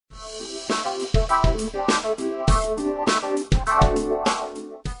What's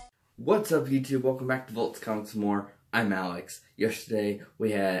up, YouTube? Welcome back to Volts Comics More. I'm Alex. Yesterday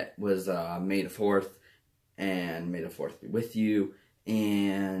was May the 4th, and May the 4th be with you.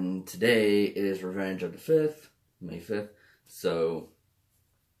 And today is Revenge of the 5th, May 5th. So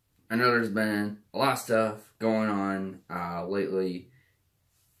I know there's been a lot of stuff going on lately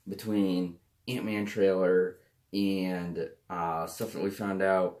between Ant-Man trailer and stuff that we found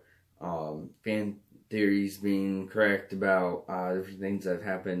out, fan theories being correct about different things that have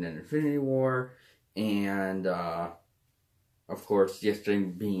happened in Infinity War, and of course yesterday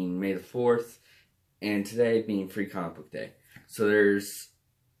being May the 4th, and today being Free Comic Book Day. So there's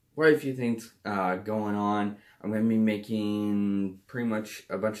quite a few things going on. I'm going to be making pretty much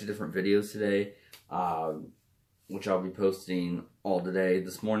a bunch of different videos today, which I'll be posting all today.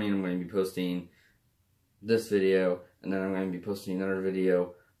 This morning I'm going to be posting this video, and then I'm going to be posting another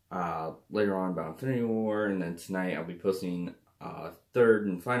video later on about Infinity War, and then tonight I'll be posting a third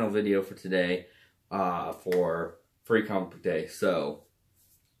and final video for today for Free Comic Book Day. So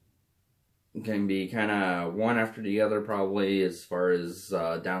it can be kind of one after the other probably as far as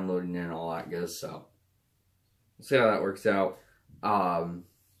downloading and all that goes. So we'll see how that works out. So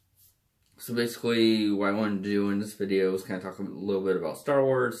basically what I wanted to do in this video is kind of talk a little bit about Star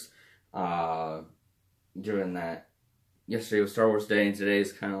Wars. Doing that yesterday was Star Wars Day, and today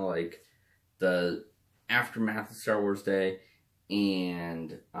is kind of like the aftermath of Star Wars Day,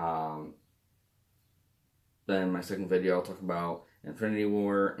 and then my second video I'll talk about Infinity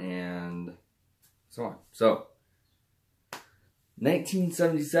War and so on. So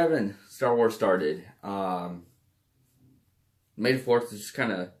 1977 Star Wars started. May the 4th is just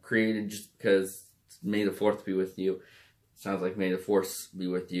kind of created just because May the 4th be with you. Sounds like May the Force be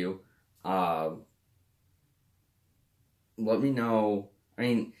with you. Let me know. I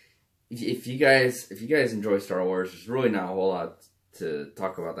mean, if you guys enjoy Star Wars, there's really not a whole lot to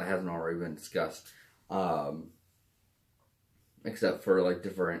talk about that hasn't already been discussed, except for like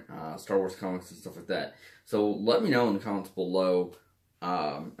different Star Wars comics and stuff like that. So let me know in the comments below.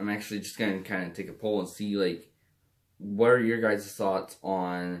 I'm actually just gonna kind of take a poll and see like what are your guys' thoughts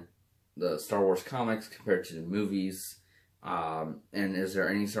on the Star Wars comics compared to the movies, and is there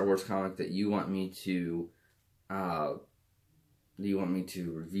any Star Wars comic that you want me to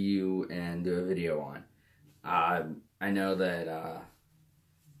review and do a video on? I know that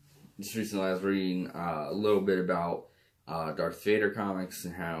just recently I was reading a little bit about Darth Vader comics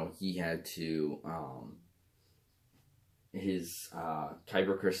and how he had to his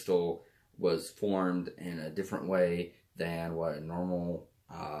kyber crystal was formed in a different way than what normal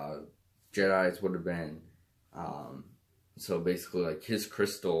Jedis would have been. So basically, like his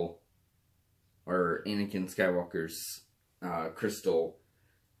crystal, or Anakin Skywalker's crystal,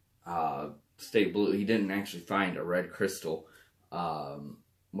 stayed blue. He didn't actually find a red crystal.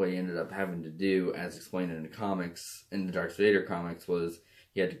 What he ended up having to do, as explained in the comics, in the Darth Vader comics, was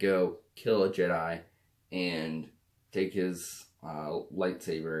he had to go kill a Jedi and take his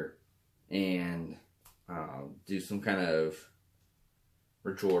lightsaber and do some kind of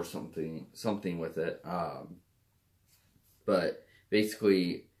ritual or something with it. But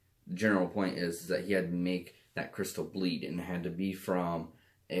basically, the general point is that he had to make that crystal bleed, and it had to be from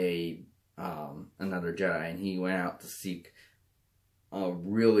another Jedi, and he went out to seek a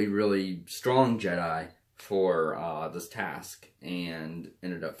really, really strong Jedi for this task, and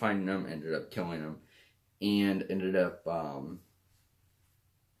ended up finding him, ended up killing him, and ended up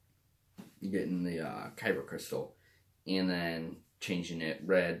getting the kyber crystal, and then changing it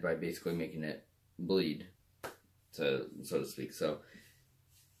red by basically making it bleed, so to speak. So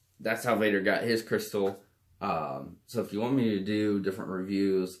that's how Vader got his crystal. So if you want me to do different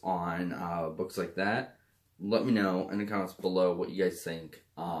reviews on books like that, let me know in the comments below what you guys think.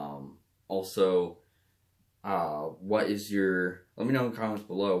 Also, let me know in the comments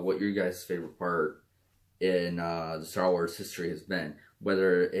below what your guys' favorite part in the Star Wars history has been.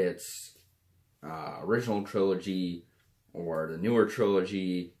 Whether it's original trilogy, or the newer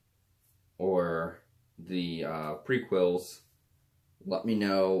trilogy, or the prequels. Let me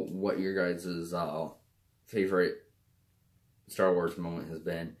know what your guys' favorite Star Wars moment has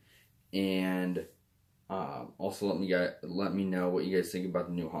been, and also let me know what you guys think about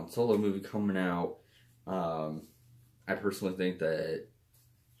the new Han Solo movie coming out. I personally think that,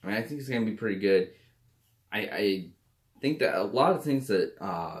 I think it's gonna be pretty good. I think that a lot of things that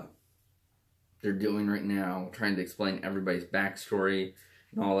they're doing right now, trying to explain everybody's backstory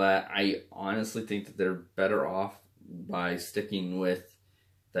and all that, I honestly think that they're better off by sticking with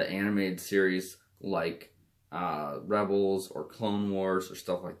the animated series like Rebels or Clone Wars or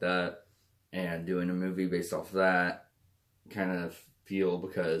stuff like that. and doing a movie based off of that kind of feel,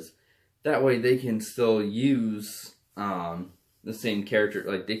 because that way they can still use the same character.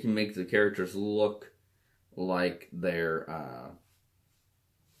 Like, they can make the characters look like their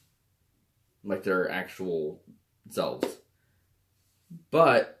actual selves.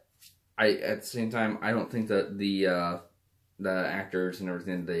 But at the same time, I don't think that the actors and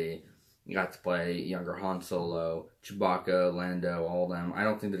everything, they got to play younger Han Solo, Chewbacca, Lando, all of them, I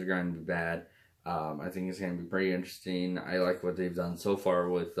don't think they're going to be bad. I think it's going to be pretty interesting. I like what they've done so far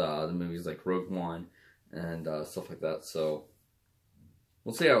with the movies like Rogue One and stuff like that. So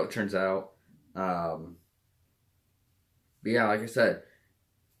we'll see how it turns out. But yeah, like I said,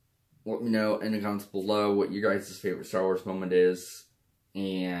 let me know in the comments below what your guys' favorite Star Wars moment is,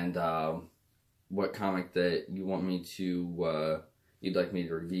 and what comic that you want me to, you'd like me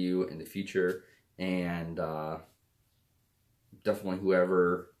to review in the future. And definitely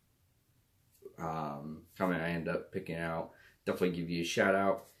whoever comment I end up picking out, definitely give you a shout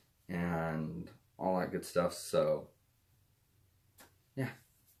out and all that good stuff. So yeah,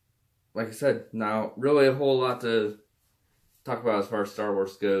 like I said, now really a whole lot to talk about as far as Star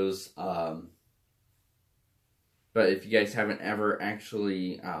Wars goes. But if you guys haven't ever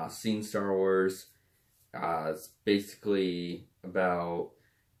actually seen Star Wars, it's basically about,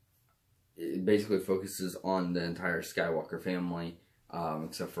 it basically focuses on the entire Skywalker family,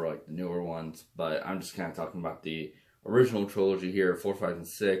 except for like the newer ones. But I'm just kind of talking about the original trilogy here: 4, 5, and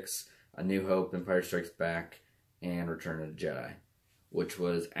 6, A New Hope, Empire Strikes Back, and Return of the Jedi, which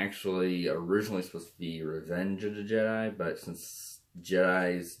was actually originally supposed to be Revenge of the Jedi, but since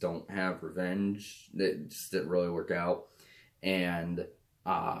Jedis don't have revenge, it just didn't really work out. And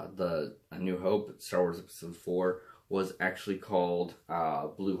the A New Hope, Star Wars Episode 4, was actually called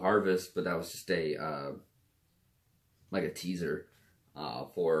Blue Harvest, but that was just a like a teaser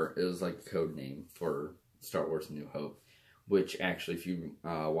for, it was like a code name for Star Wars A New Hope, which actually, if you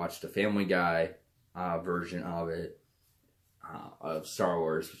watched the Family Guy version of it, of Star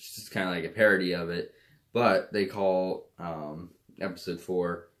Wars, which is just kind of like a parody of it, but they call Episode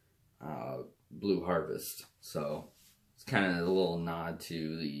 4 Blue Harvest. So it's kind of a little nod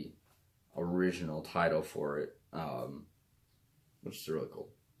to the original title for it, which is really cool.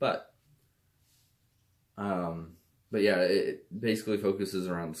 But yeah, it basically focuses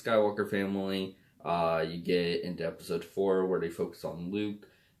around the Skywalker family. You get into Episode 4 where they focus on Luke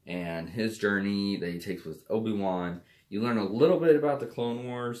and his journey that he takes with Obi-Wan. You learn a little bit about the Clone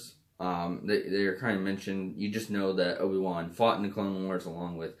Wars. They're kind of mentioned. You just know that Obi-Wan fought in the Clone Wars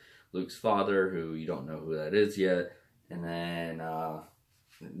along with Luke's father, who you don't know who that is yet. And then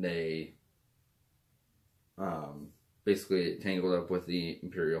they basically tangled up with the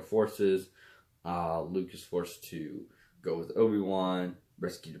Imperial forces. Luke is forced to go with Obi-Wan,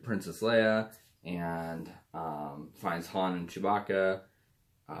 rescue the Princess Leia, and finds Han and Chewbacca.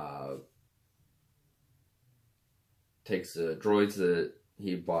 Takes the droids that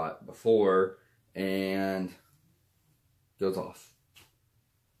he bought before and goes off.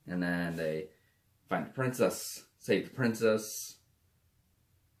 And then they find the princess, save the princess,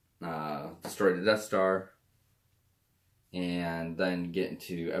 destroy the Death Star, and then get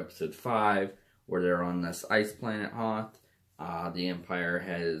into Episode 5, where they're on this ice planet Hoth. The Empire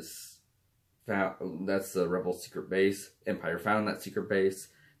has found, that's the Rebel secret base. Empire found that secret base.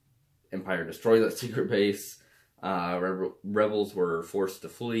 Empire destroyed that secret base. Rebels were forced to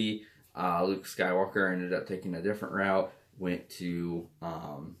flee. Luke Skywalker ended up taking a different route, went to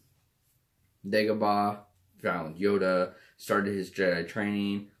Dagobah, found Yoda, started his Jedi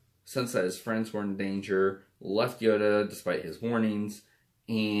training, sensed that his friends were in danger, left Yoda despite his warnings,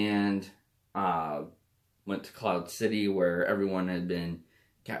 and went to Cloud City, where everyone had been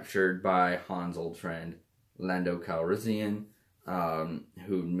captured by Han's old friend Lando Calrissian,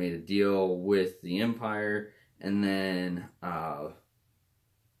 who made a deal with the Empire, and then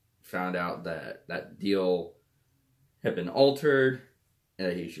found out that that deal had been altered, and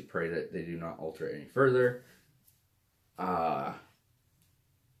that he should pray that they do not alter it any further.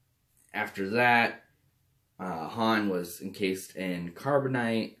 After that, Han was encased in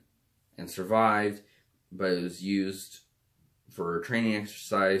carbonite and survived, but it was used for a training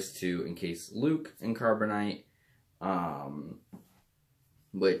exercise to encase Luke in carbonite,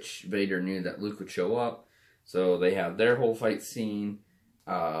 which Vader knew that Luke would show up. So they have their whole fight scene.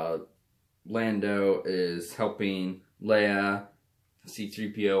 Lando is helping Leia,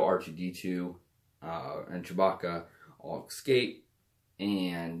 C-3PO, R2-D2, and Chewbacca all escape.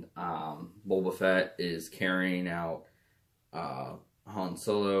 And Boba Fett is carrying out Han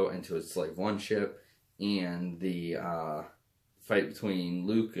Solo into his Slave One ship. And the fight between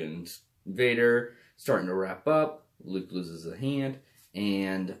Luke and Vader, starting to wrap up. Luke loses a hand,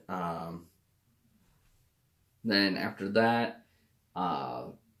 and then after that,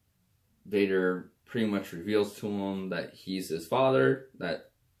 Vader pretty much reveals to him that he's his father,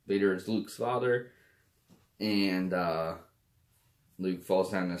 that Vader is Luke's father, and Luke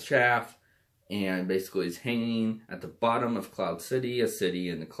falls down the shaft, and basically is hanging at the bottom of Cloud City, a city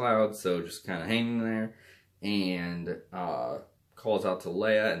in the clouds, so just kind of hanging there, and calls out to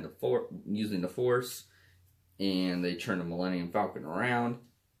Leia and using the Force, and they turn the Millennium Falcon around.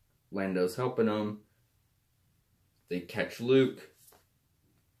 Lando's helping them. They catch Luke.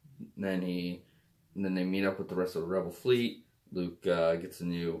 Then they meet up with the rest of the Rebel fleet. Luke gets a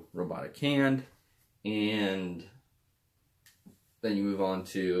new robotic hand, and then you move on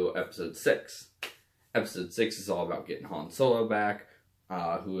to Episode 6. Episode 6 is all about getting Han Solo back,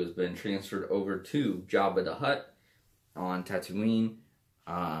 who has been transferred over to Jabba the Hutt on Tatooine.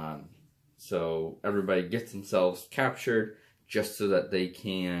 So everybody gets themselves captured just so that they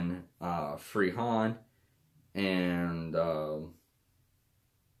can free Han, and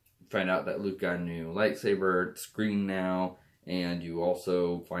find out that Luke got a new lightsaber. It's green now, and you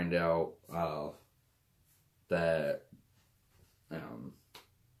also find out that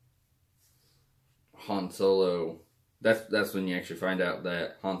Han Solo. That's when you actually find out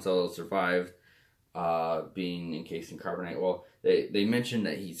that Han Solo survived being encased in carbonite. Well, they mentioned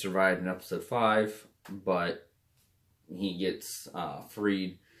that he survived in Episode 5, but he gets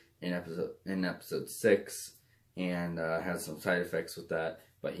freed in episode 6, and has some side effects with that.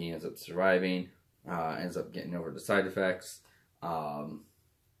 But he ends up surviving. Ends up getting over the side effects.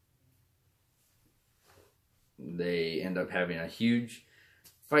 They end up having a huge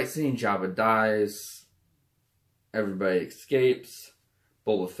fight scene. Jabba dies. Everybody escapes.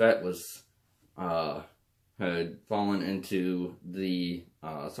 Boba Fett had fallen into the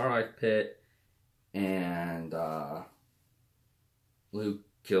Sarlacc pit, and Luke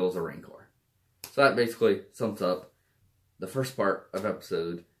kills a Rancor. So that basically sums up the first part of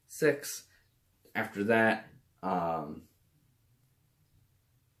Episode 6. After that,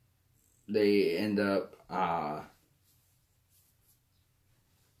 they end up,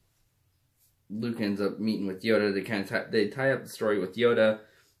 Luke ends up meeting with Yoda. They kind of they tie up the story with Yoda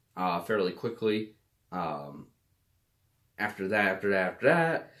fairly quickly. After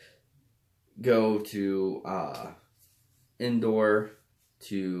that, go to Endor,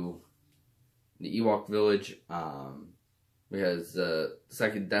 to the Ewok village, because the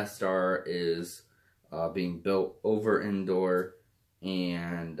second Death Star is being built over Endor,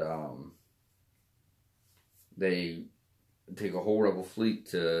 and they take a whole Rebel fleet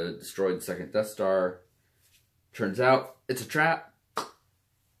to destroy the second Death Star. Turns out it's a trap,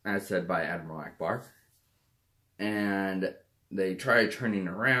 as said by Admiral Akbar, and they try turning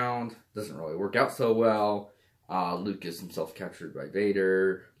around. Doesn't really work out so well. Luke gets himself captured by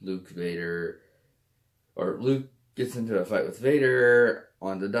Vader. Luke gets into a fight with Vader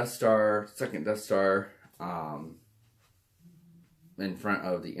on the Death Star, second Death Star, in front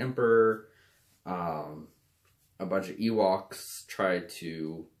of the Emperor. A bunch of Ewoks try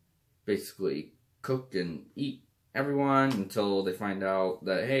to basically cook and eat everyone until they find out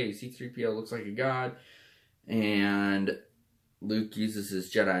that, hey, C-3PO looks like a god. And Luke uses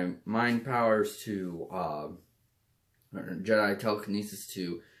his Jedi mind powers to, or Jedi telekinesis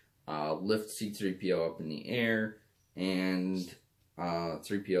to lift C-3PO up in the air. And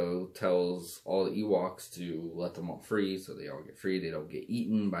 3PO tells all the Ewoks to let them all free, so they all get free. They don't get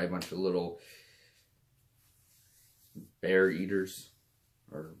eaten by a bunch of little bear eaters,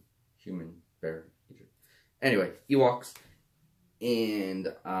 or human bear eaters. Anyway, Ewoks, and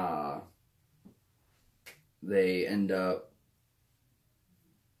they end up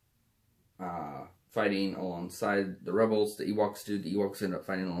fighting alongside the rebels. The Ewoks do. The Ewoks end up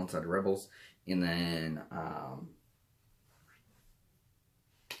fighting alongside the rebels, and then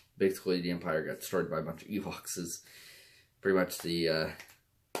basically the Empire got destroyed by a bunch of Ewoks is pretty much the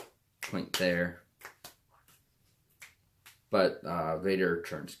point there. But Vader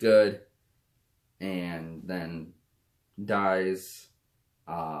turns good, and then dies.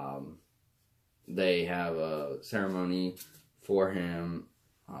 They have a ceremony for him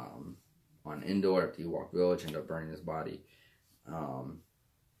on Endor at the Ewok village, end up burning his body, and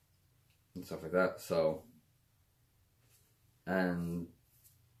stuff like that. So, and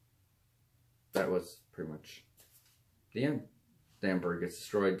that was pretty much the end. The Emperor gets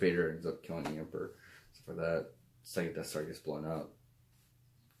destroyed. Vader ends up killing the Emperor. Stuff like that. Second Death Star gets blown up.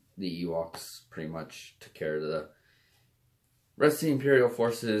 The Ewoks pretty much took care of the rest of the Imperial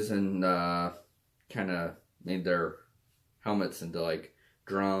forces, and kind of made their helmets into like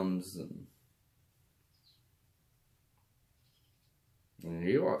drums and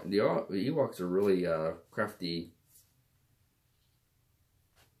the Ewoks are really crafty.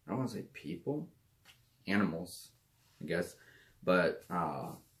 I don't want to say people, animals, I guess, but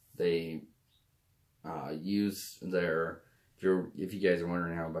they use their. If you guys are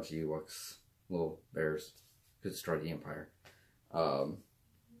wondering how a bunch of Ewoks, little bears, could destroy the Empire,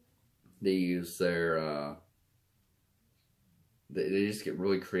 they use their. They just get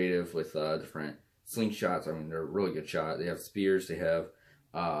really creative with different slingshots. I mean, they're a really good shot. They have spears. They have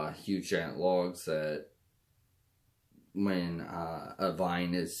huge giant logs that, when a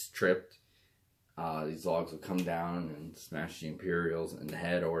vine is tripped, these logs will come down and smash the Imperials in the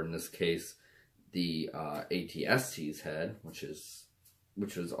head, or in this case, the ATST's head, which is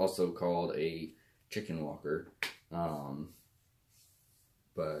also called a chicken walker.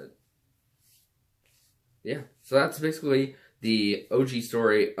 But yeah, so that's basically the OG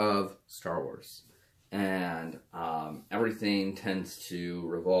story of Star Wars, and everything tends to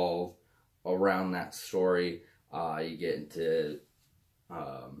revolve around that story. You get into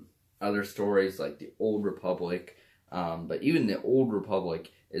other stories like the Old Republic, but even the Old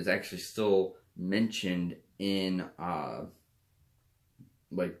Republic is actually still mentioned in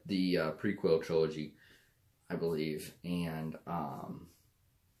like the prequel trilogy, I believe, and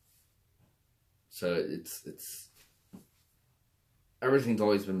so it's everything's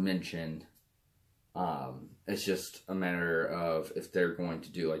always been mentioned. It's just a matter of if they're going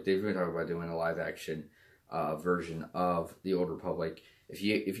to do, like, they've been talking about doing a live action version of the Old Republic. If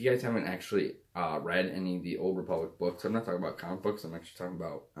you guys haven't actually read any of the Old Republic books, I'm not talking about comic books, I'm actually talking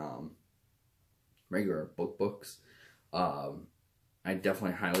about regular books. I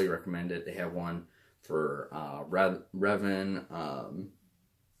definitely highly recommend it. They have one for Revan.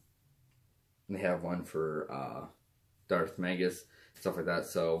 They have one for Darth Magus, stuff like that.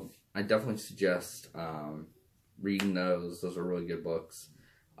 So I definitely suggest reading those. Those are really good books.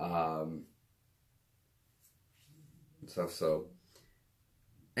 Stuff. So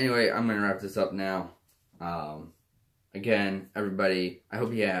anyway, I'm gonna wrap this up now. Again, everybody, I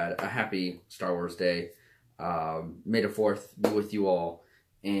hope you had a happy Star Wars Day. May the 4th be with you all,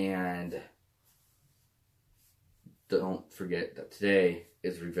 and don't forget that today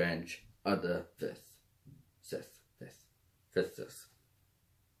is Revenge of the Fifth Sith.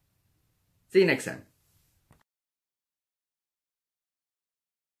 See you next time.